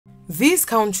These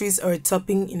countries are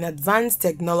topping in advanced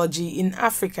technology in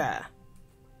Africa.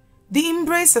 The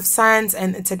embrace of science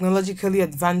and a technologically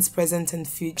advanced present and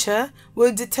future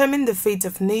will determine the fate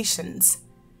of nations.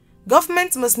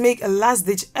 Governments must make a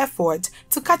last-ditch effort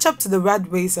to catch up to the rat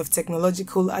race of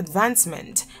technological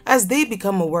advancement as they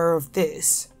become aware of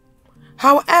this.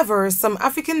 However, some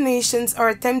African nations are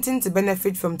attempting to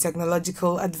benefit from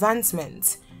technological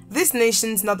advancement. These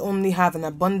nations not only have an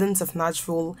abundance of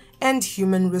natural and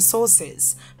human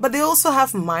resources, but they also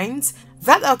have minds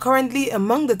that are currently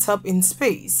among the top in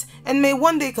space and may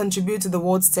one day contribute to the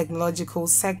world's technological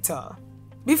sector.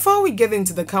 Before we get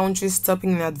into the countries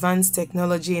topping in advanced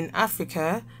technology in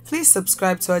Africa, please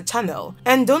subscribe to our channel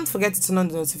and don't forget to turn on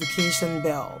the notification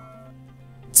bell.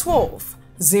 12.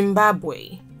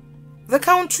 Zimbabwe. The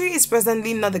country is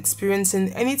presently not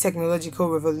experiencing any technological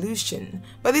revolution,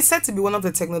 but is said to be one of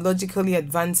the technologically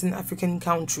advancing African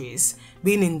countries,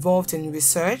 being involved in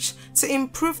research to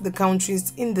improve the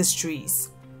country's industries.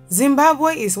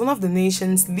 Zimbabwe is one of the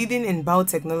nations leading in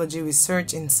biotechnology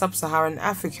research in sub-Saharan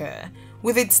Africa.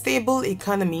 With its stable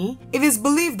economy, it is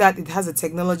believed that it has a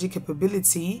technology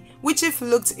capability which, if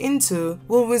looked into,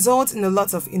 will result in a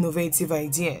lot of innovative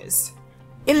ideas.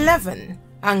 11.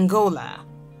 Angola.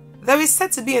 There is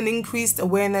said to be an increased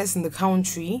awareness in the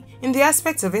country in the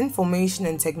aspect of information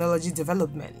and technology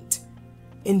development.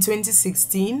 In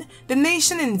 2016, the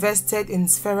nation invested in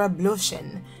Sphera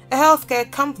Bloshen, a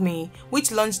healthcare company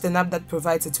which launched an app that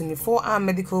provides a 24-hour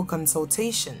medical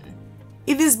consultation.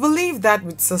 It is believed that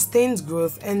with sustained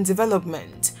growth and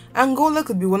development, Angola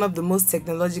could be one of the most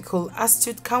technological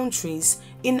astute countries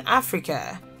in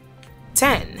Africa.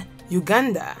 10.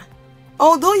 Uganda.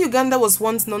 Although Uganda was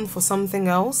once known for something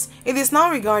else, it is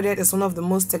now regarded as one of the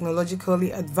most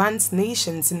technologically advanced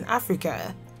nations in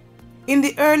Africa. In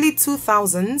the early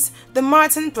 2000s, the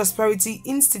Martin Prosperity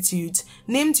Institute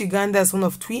named Uganda as one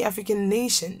of 3 African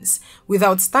nations with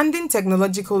outstanding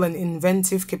technological and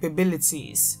inventive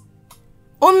capabilities.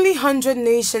 Only 100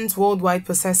 nations worldwide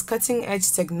possess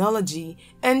cutting-edge technology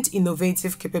and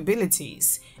innovative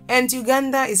capabilities, and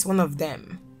Uganda is one of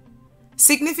them.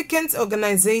 Significant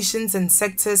organizations and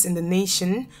sectors in the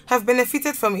nation have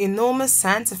benefited from enormous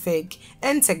scientific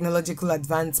and technological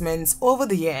advancements over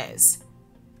the years.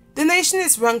 The nation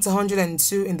is ranked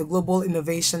 102 in the Global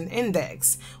Innovation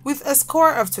Index with a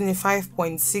score of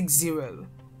 25.60.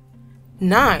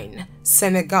 9.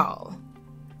 Senegal.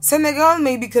 Senegal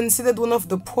may be considered one of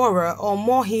the poorer or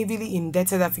more heavily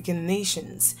indebted African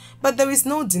nations, but there is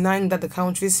no denying that the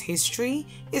country's history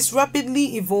is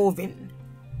rapidly evolving.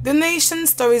 The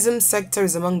nation's tourism sector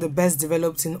is among the best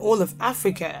developed in all of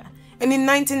Africa, and in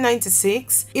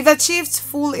 1996, it achieved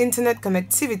full internet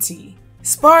connectivity,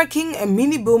 sparking a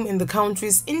mini-boom in the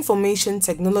country's information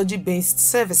technology-based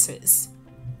services.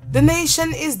 The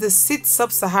nation is the 6th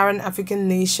sub-Saharan African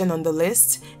nation on the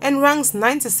list and ranks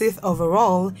 96th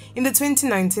overall in the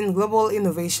 2019 Global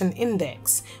Innovation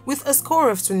Index with a score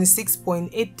of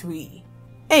 26.83.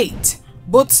 8.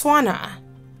 Botswana.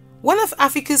 One of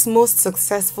Africa's most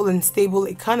successful and stable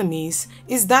economies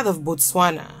is that of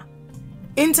Botswana.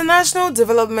 International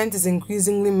development is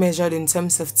increasingly measured in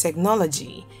terms of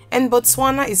technology, and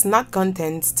Botswana is not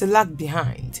content to lag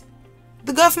behind.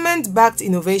 The government-backed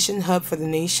innovation hub for the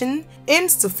nation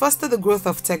aims to foster the growth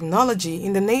of technology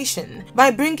in the nation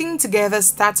by bringing together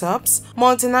startups,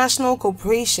 multinational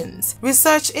corporations,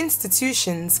 research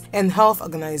institutions, and health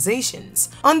organizations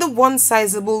under one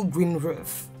sizable green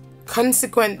roof.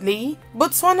 Consequently,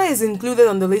 Botswana is included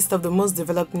on the list of the most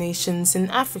developed nations in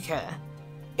Africa.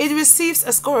 It receives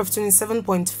a score of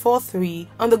 27.43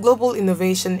 on the Global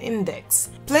Innovation Index,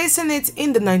 placing it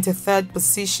in the 93rd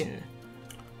position.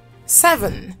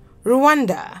 7.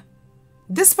 Rwanda.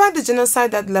 Despite the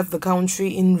genocide that left the country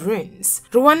in ruins,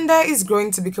 Rwanda is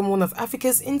growing to become one of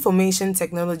Africa's information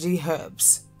technology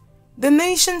hubs. The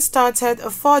nation started a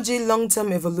 4G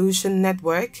long-term evolution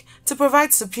network to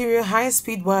provide superior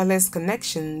high-speed wireless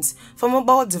connections for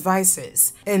mobile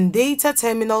devices and data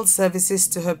terminal services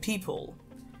to her people.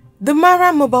 The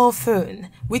Mara mobile phone,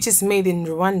 which is made in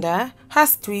Rwanda,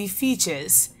 has 3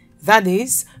 features. That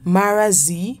is, Mara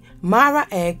Z, Mara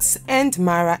X, and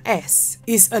Mara S,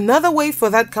 is another way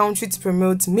for that country to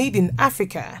promote Made in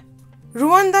Africa.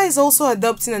 Rwanda is also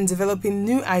adopting and developing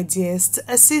new ideas to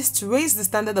assist to raise the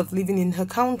standard of living in her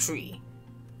country.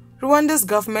 Rwanda's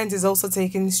government is also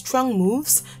taking strong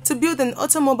moves to build an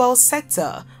automobile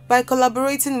sector by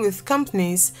collaborating with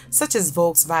companies such as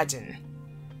Volkswagen.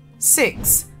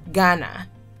 6. Ghana.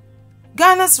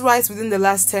 Ghana's rise within the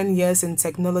last 10 years in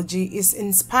technology is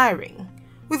inspiring.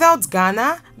 Without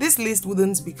Ghana, this list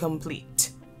wouldn't be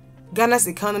complete. Ghana's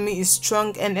economy is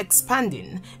strong and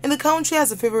expanding, and the country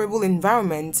has a favorable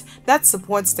environment that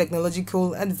supports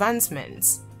technological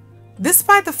advancements.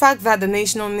 Despite the fact that the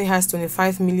nation only has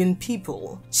 25 million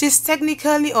people, she's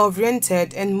technically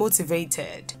oriented and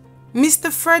motivated.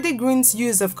 Mr. Freddie Green's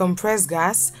use of compressed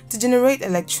gas to generate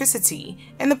electricity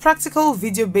and the practical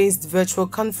video-based virtual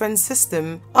conference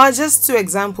system are just two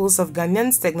examples of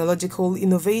Ghanaians' technological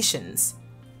innovations.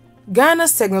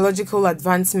 Ghana's technological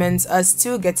advancements are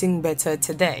still getting better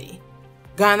today.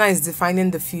 Ghana is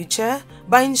defining the future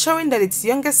by ensuring that its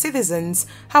younger citizens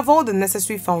have all the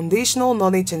necessary foundational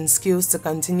knowledge and skills to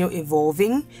continue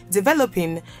evolving,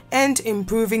 developing, and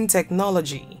improving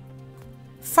technology.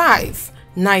 5.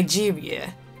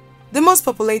 Nigeria. The most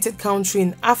populated country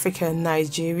in Africa,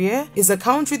 Nigeria, is a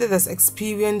country that has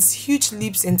experienced huge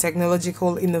leaps in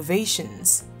technological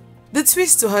innovations. The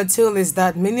twist to her tale is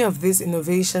that many of these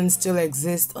innovations still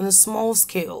exist on a small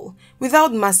scale,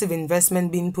 without massive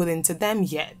investment being put into them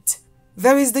yet.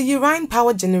 There is the urine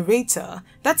power generator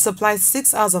that supplies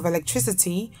 6 hours of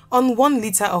electricity on 1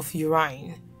 liter of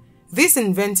urine. This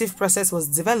inventive process was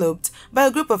developed by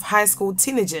a group of high school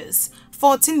teenagers,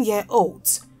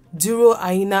 14-year-olds, Duro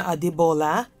Aina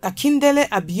Adebola, Akindele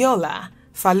Abiola,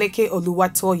 Faleke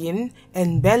Oluwatoyin,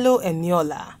 and Bello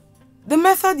Eniola. The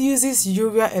method uses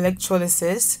urea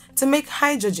electrolysis to make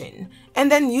hydrogen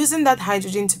and then using that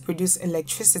hydrogen to produce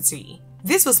electricity.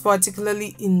 This was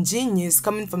particularly ingenious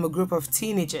coming from a group of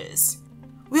teenagers.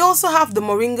 We also have the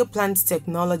Moringa plant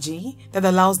technology that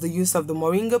allows the use of the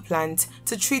Moringa plant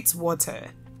to treat water.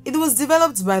 It was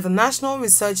developed by the National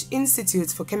Research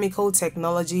Institute for Chemical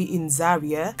Technology in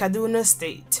Zaria, Kaduna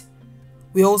State.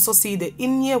 We also see the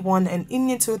Inye 1 and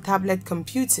Inye 2 tablet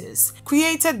computers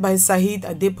created by Saheed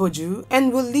Adepoju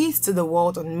and released to the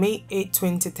world on May 8,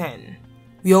 2010.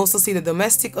 We also see the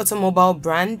domestic automobile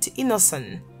brand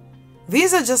Innoson.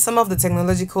 These are just some of the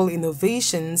technological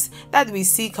innovations that we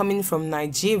see coming from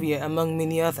Nigeria among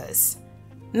many others.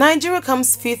 Nigeria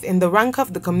comes 5th in the rank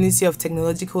of the Community of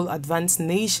Technological Advanced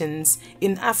Nations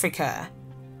in Africa.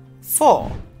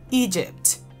 4.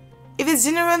 Egypt. It is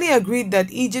generally agreed that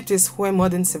Egypt is where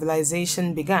modern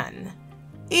civilization began.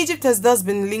 Egypt has thus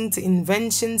been linked to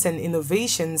inventions and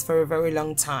innovations for a very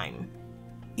long time.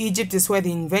 Egypt is where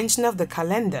the invention of the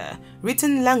calendar,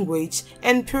 written language,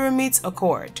 and pyramids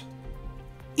occurred.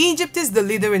 Egypt is the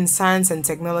leader in science and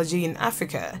technology in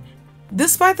Africa,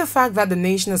 despite the fact that the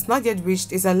nation has not yet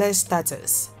reached its alleged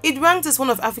status. It ranked as one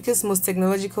of Africa's most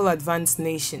technological advanced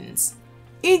nations.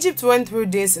 Egypt went through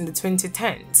this in the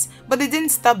 2010s, but it didn't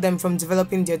stop them from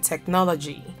developing their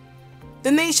technology.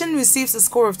 The nation receives a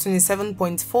score of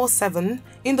 27.47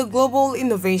 in the Global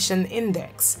Innovation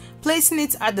Index, placing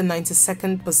it at the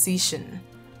 92nd position.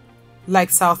 Like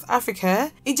South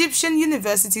Africa, Egyptian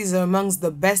universities are amongst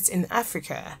the best in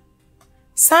Africa.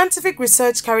 Scientific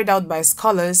research carried out by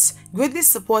scholars greatly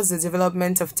supports the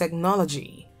development of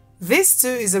technology. This too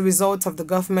is a result of the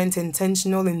government's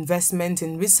intentional investment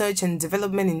in research and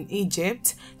development in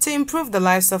Egypt to improve the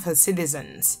lives of her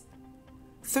citizens.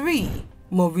 3.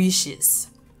 Mauritius.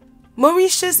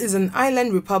 Mauritius is an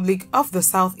island republic off the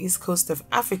southeast coast of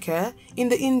Africa in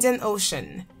the Indian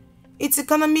Ocean. Its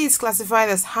economy is classified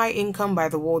as high income by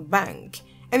the World Bank,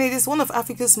 and it is one of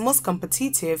Africa's most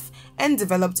competitive and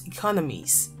developed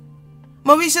economies.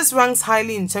 Mauritius ranks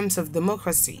highly in terms of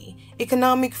democracy,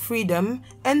 economic freedom,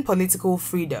 and political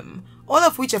freedom, all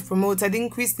of which have promoted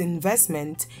increased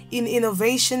investment in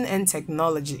innovation and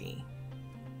technology.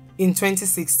 In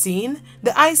 2016,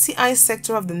 the ICI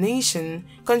sector of the nation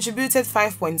contributed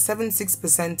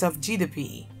 5.76% of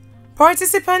GDP.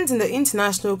 Participants in the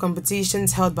international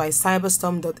competitions held by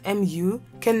Cyberstorm.mu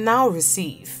can now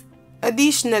receive.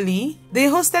 Additionally, they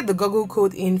hosted the Google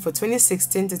Code In for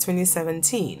 2016 to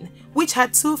 2017, which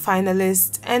had 2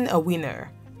 finalists and a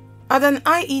winner. At an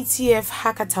IETF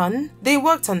hackathon, they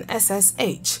worked on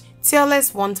SSH,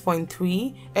 TLS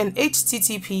 1.3, and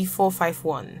HTTP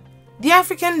 451. The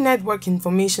African Network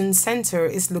Information Center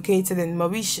is located in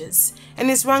Mauritius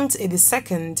and is ranked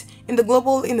 82nd in the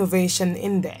Global Innovation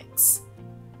Index.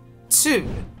 2.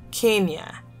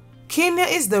 Kenya. Kenya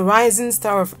is the rising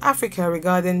star of Africa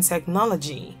regarding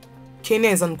technology. Kenya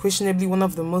is unquestionably one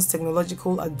of the most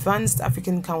technological advanced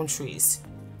African countries.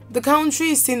 The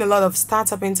country is seeing a lot of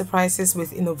startup enterprises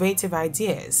with innovative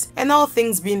ideas, and all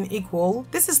things being equal,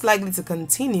 this is likely to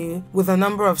continue with a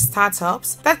number of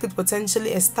startups that could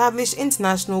potentially establish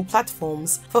international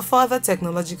platforms for further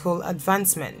technological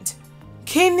advancement.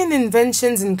 Kenyan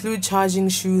inventions include charging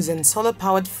shoes and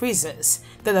solar-powered freezers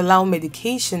that allow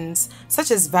medications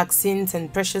such as vaccines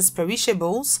and precious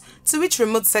perishables to reach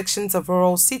remote sections of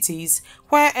rural cities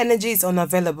where energy is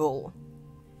unavailable.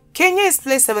 Kenya is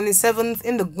placed 77th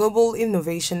in the Global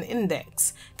Innovation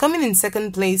Index, coming in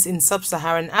second place in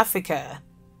Sub-Saharan Africa.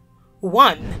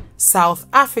 1. South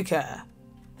Africa.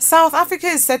 South Africa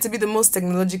is said to be the most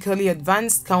technologically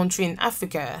advanced country in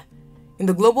Africa. In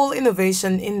the Global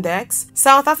Innovation Index,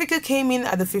 South Africa came in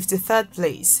at the 53rd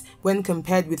place when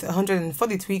compared with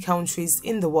 143 countries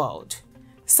in the world.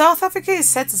 South Africa is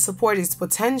set to support its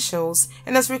potentials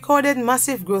and has recorded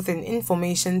massive growth in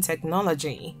information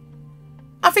technology.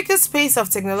 Africa's pace of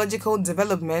technological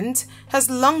development has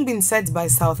long been set by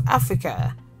South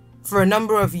Africa. For a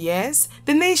number of years,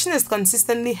 the nation has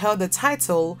consistently held the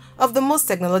title of the most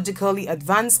technologically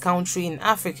advanced country in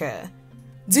Africa.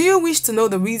 Do you wish to know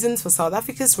the reasons for South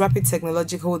Africa's rapid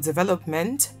technological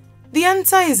development? The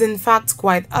answer is in fact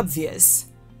quite obvious.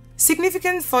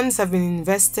 Significant funds have been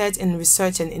invested in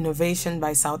research and innovation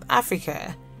by South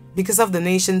Africa. Because of the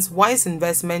nation's wise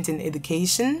investment in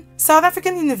education, South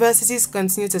African universities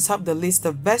continue to top the list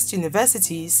of best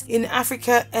universities in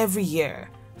Africa every year.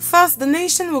 Thus, the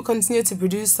nation will continue to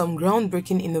produce some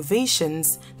groundbreaking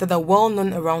innovations that are well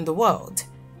known around the world.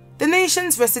 The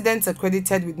nation's residents are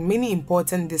credited with many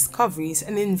important discoveries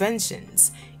and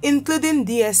inventions, including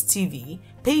DSTV,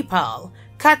 PayPal,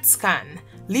 CAT-scan,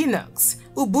 Linux,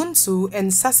 Ubuntu,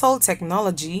 and Sasol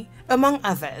technology, among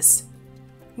others.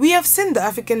 We have seen the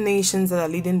African nations that are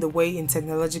leading the way in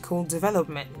technological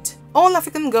development. All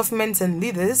African governments and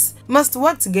leaders must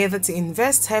work together to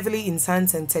invest heavily in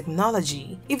science and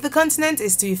technology if the continent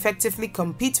is to effectively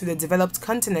compete with the developed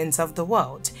continents of the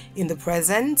world in the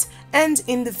present and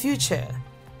in the future.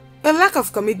 A lack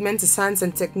of commitment to science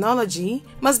and technology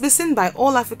must be seen by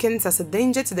all Africans as a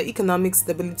danger to the economic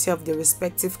stability of their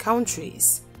respective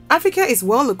countries. Africa is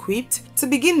well equipped to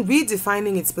begin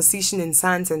redefining its position in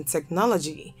science and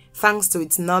technology, thanks to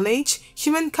its knowledge,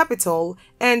 human capital,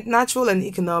 and natural and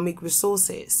economic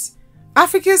resources.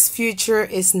 Africa's future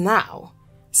is now.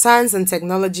 Science and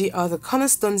technology are the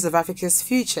cornerstones of Africa's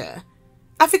future.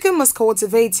 Africa must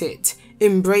cultivate it,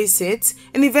 embrace it,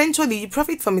 and eventually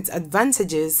profit from its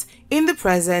advantages in the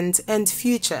present and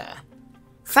future.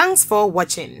 Thanks for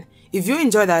watching. If you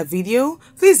enjoyed our video,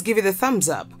 please give it a thumbs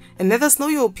up and let us know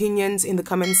your opinions in the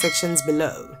comment sections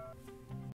below.